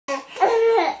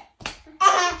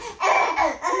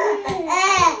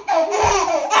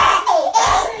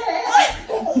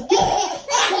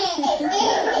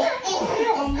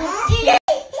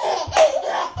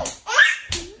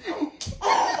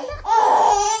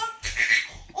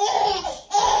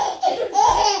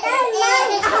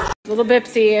Little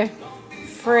Bipsy.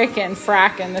 Freaking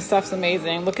fracking. This stuff's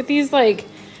amazing. Look at these, like,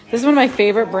 this is one of my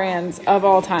favorite brands of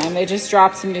all time. They just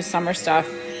dropped some new summer stuff.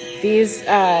 These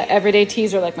everyday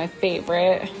tees are like my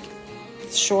favorite.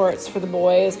 Shorts for the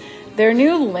boys. Their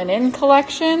new linen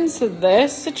collection. So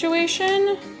this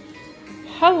situation,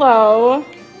 hello.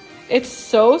 It's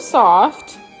so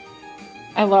soft.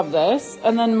 I love this.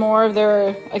 And then more of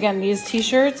their, again, these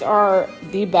t-shirts are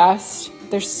the best.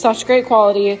 They're such great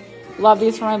quality. Love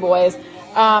these for my boys.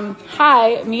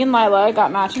 Hi, me and Lila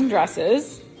got matching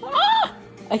dresses.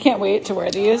 I can't wait to wear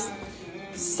these.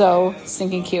 So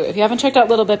stinking cute. If you haven't checked out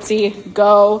Little Bipsy,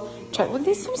 go check. Look at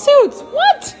these swimsuits.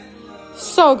 What?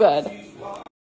 So good.